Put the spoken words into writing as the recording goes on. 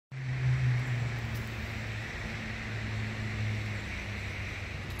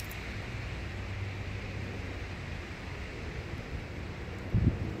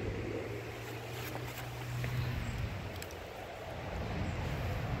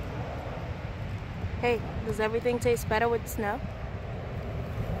Hey, does everything taste better with snow?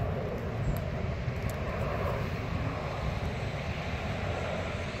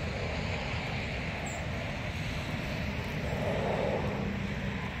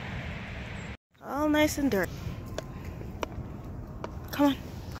 All nice and dirty. Come on.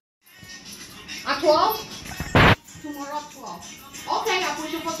 At 12? Tomorrow at 12. Okay, I'll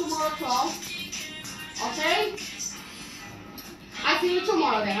put you for tomorrow at 12. Okay? I'll see you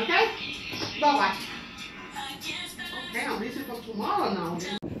tomorrow then, okay? Bye-bye. Okay, I'm busy for tomorrow now.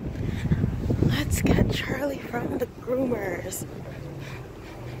 Let's get Charlie from the groomers.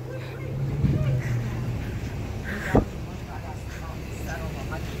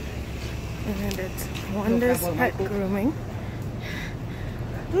 And it's Wanda's Pet Grooming.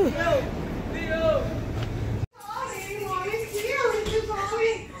 Ooh.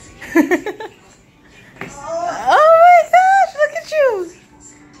 Oh my gosh, look at you!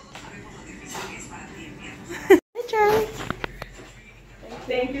 Hey Charlie.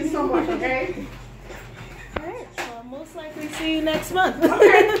 Thank you so much, okay? Alright, so I'll most likely see you next month.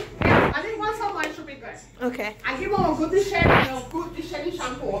 Okay. Yeah, I think once a month should be good. Okay. I give him a good shed and a good shedding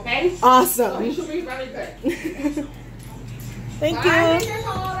shampoo, okay? Awesome. So he should be very good. Thank Bye, you. Mr.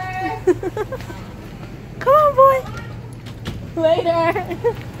 Charlie. Come on, boy. Later.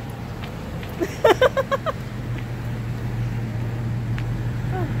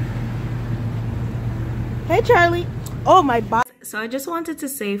 Hey, Charlie. Oh, my body. So I just wanted to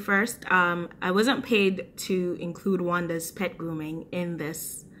say first, I wasn't paid to include Wanda's pet grooming in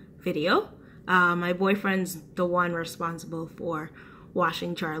this video. My boyfriend's the one responsible for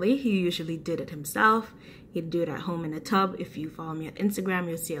washing Charlie. He usually did it himself. He'd do it at home in a tub. If you follow me on Instagram,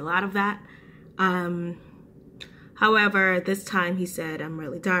 you'll see a lot of that. However, this time he said, I'm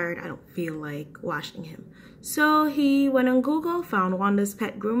really tired. I don't feel like washing him. So he went on Google, found Wanda's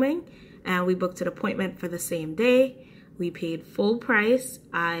Pet Grooming, and we booked an appointment for the same day. We paid full price.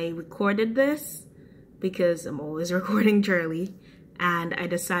 I recorded this because I'm always recording Charlie. And I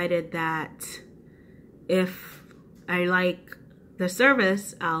decided that if I like the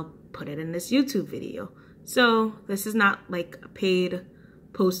service, I'll put it in this YouTube video. So this is not like a paid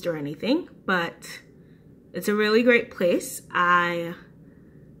post or anything, but it's a really great place. I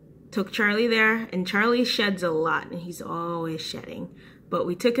took Charlie there, and Charlie sheds a lot, and he's always shedding. But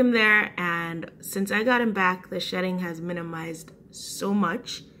we took him there, and since I got him back, the shedding has minimized so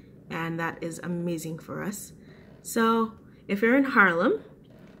much, and that is amazing for us. So if you're in Harlem,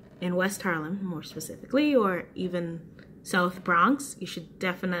 in West Harlem more specifically, or even South Bronx, you should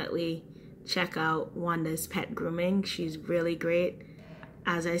definitely check out Wanda's Pet Grooming. She's really great.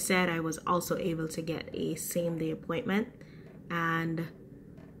 As I said, I was also able to get a same-day appointment, and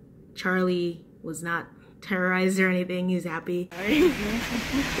Charlie was not terrorized or anything. He's happy.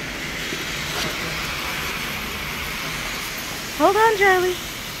 Hold on, Charlie.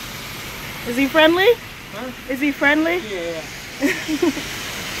 Is he friendly? Huh? Is he friendly? Yeah.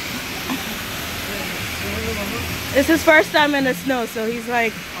 It's his first time in the snow, so he's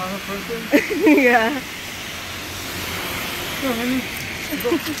like... yeah.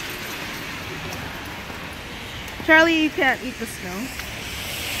 Charlie, you can't eat the snow.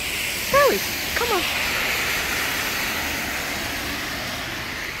 Charlie, come on.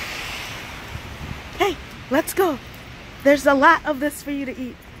 Hey, let's go. There's a lot of this for you to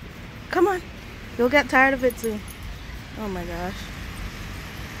eat. Come on. You'll get tired of it soon. Oh my gosh.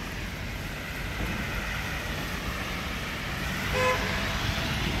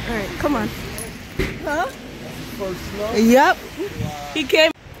 Alright, come on. Huh? First snow? Yep. Wow. He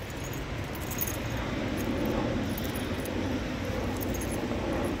came.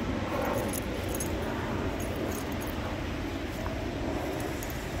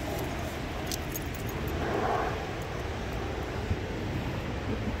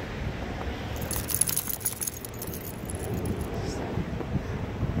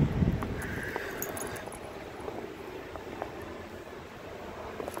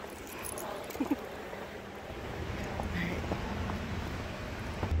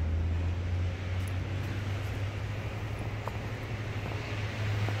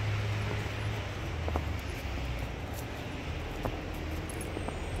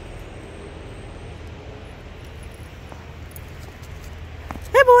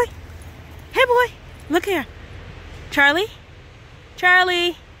 Hey boy. Hey boy. Look here. Charlie.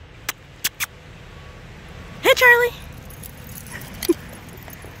 Charlie. Hey Charlie.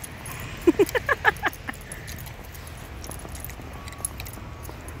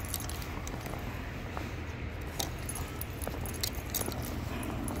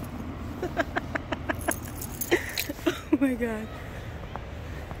 Oh my god.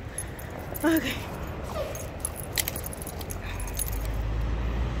 Okay.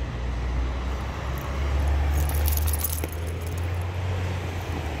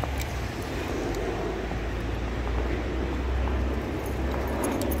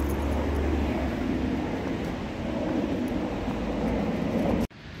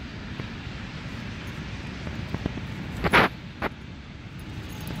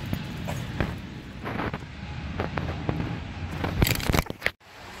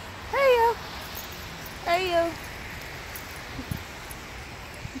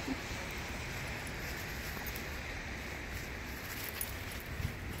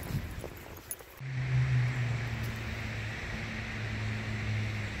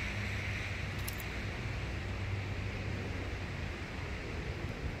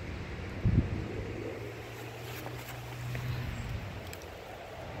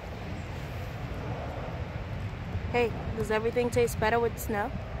 Does everything taste better with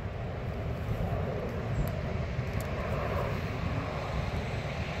snow?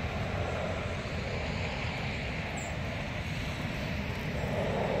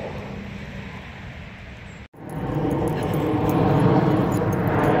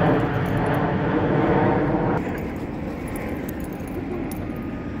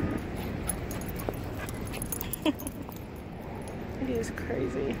 It is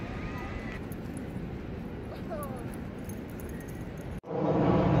crazy.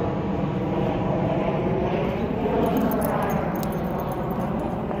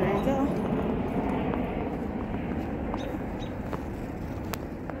 There you go.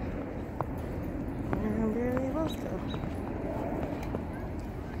 And there they both go.